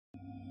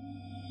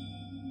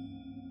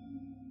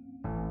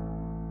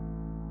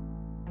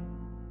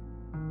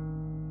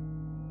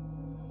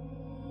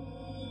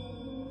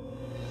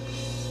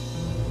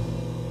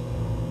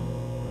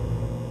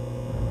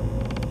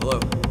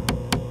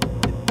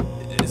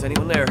Is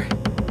anyone there?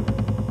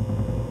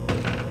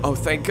 Oh,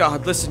 thank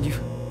God. Listen, you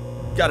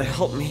gotta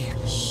help me.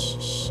 Shh,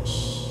 shh,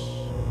 shh.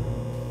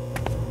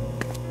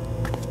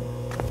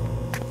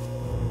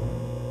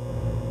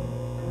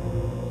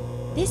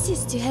 This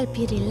is to help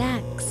you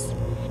relax.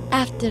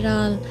 After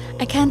all,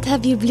 I can't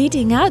have you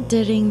bleeding out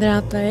during the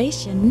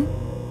operation.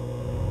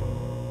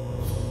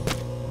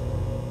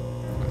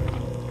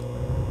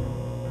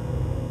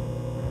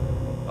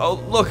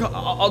 Oh, look,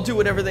 I'll do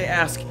whatever they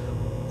ask.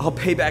 I'll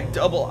pay back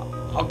double.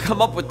 I'll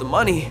come up with the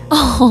money.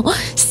 Oh,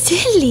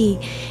 silly!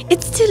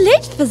 It's too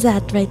late for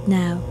that right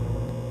now.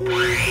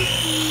 Please,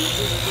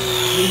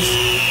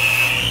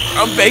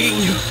 I'm begging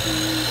you.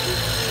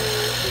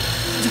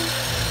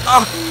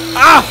 Ah!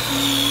 Ah!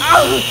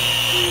 Ah!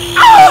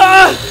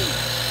 Ah!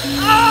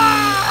 Ah!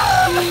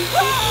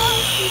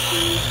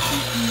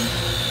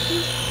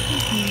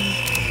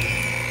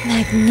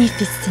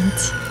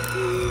 Magnificent.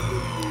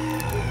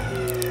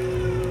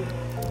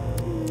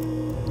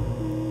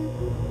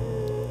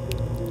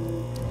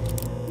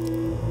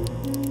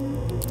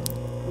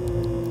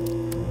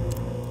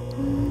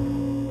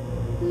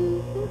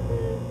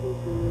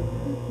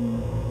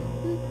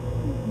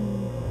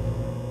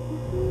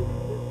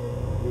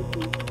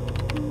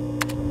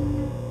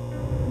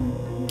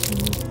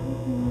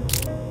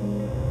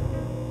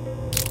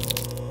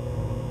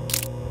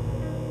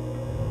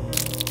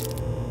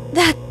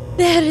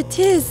 There it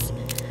is.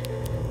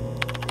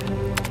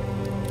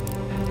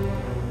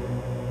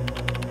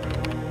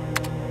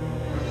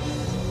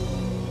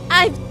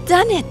 I've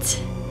done it.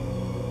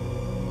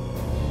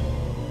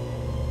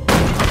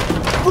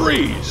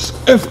 Freeze!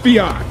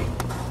 FBI!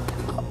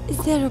 Oh, is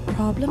there a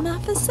problem,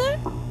 officer?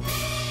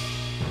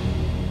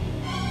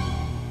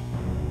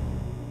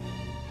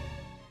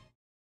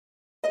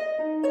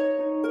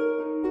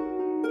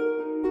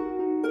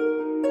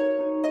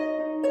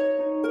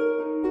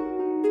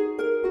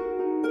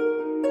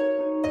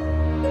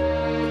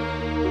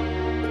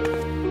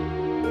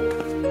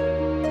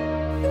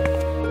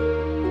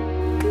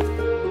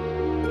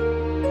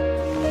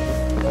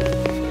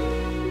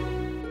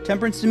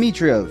 Temperance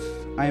Dmitriov.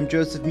 I am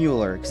Joseph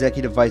Mueller,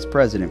 Executive Vice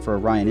President for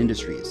Orion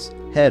Industries,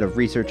 Head of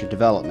Research and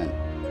Development.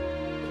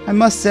 I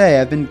must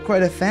say, I've been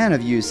quite a fan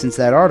of you since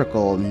that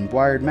article in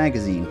Wired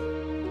magazine.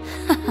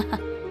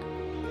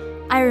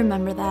 I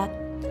remember that.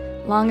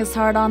 Longest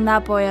hard-on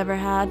that boy ever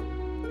had.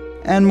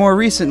 And more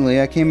recently,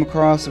 I came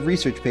across a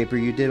research paper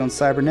you did on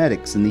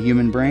cybernetics and the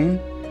human brain.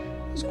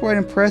 I was quite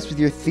impressed with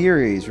your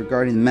theories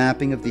regarding the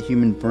mapping of the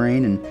human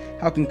brain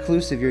and how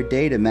conclusive your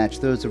data match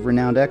those of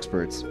renowned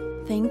experts.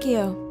 Thank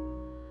you.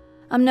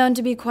 I'm known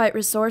to be quite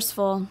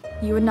resourceful.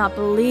 You would not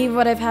believe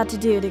what I've had to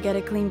do to get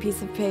a clean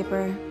piece of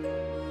paper.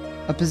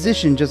 A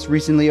position just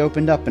recently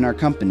opened up in our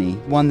company,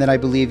 one that I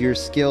believe your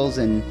skills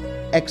and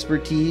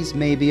expertise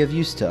may be of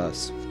use to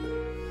us.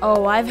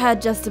 Oh, I've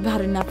had just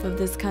about enough of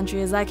this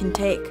country as I can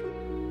take.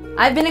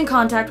 I've been in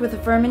contact with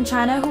a firm in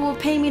China who will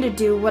pay me to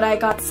do what I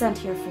got sent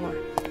here for.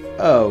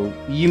 Oh,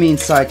 you mean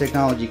Psi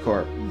Technology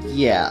Corp?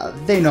 Yeah,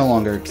 they no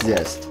longer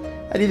exist.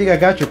 How do you think I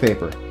got your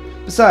paper?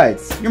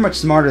 Besides, you're much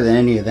smarter than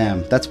any of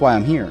them. That's why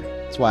I'm here.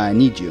 That's why I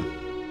need you.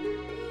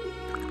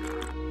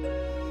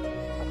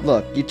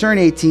 Look, you turn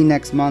 18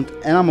 next month,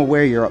 and I'm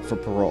aware you're up for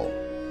parole.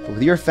 But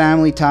with your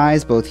family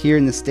ties both here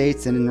in the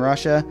States and in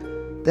Russia,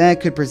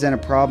 that could present a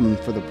problem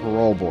for the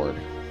parole board.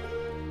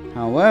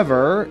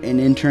 However, an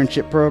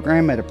internship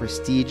program at a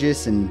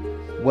prestigious and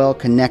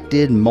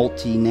well-connected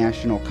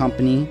multinational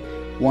company,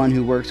 one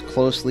who works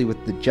closely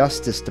with the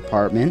Justice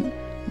Department,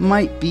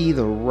 might be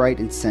the right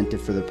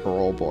incentive for the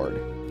parole board.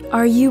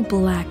 Are you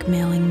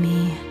blackmailing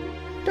me?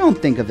 Don't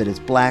think of it as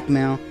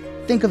blackmail.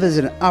 Think of it as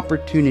an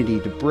opportunity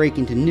to break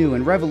into new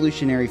and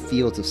revolutionary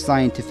fields of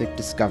scientific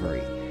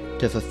discovery,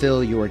 to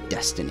fulfill your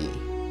destiny.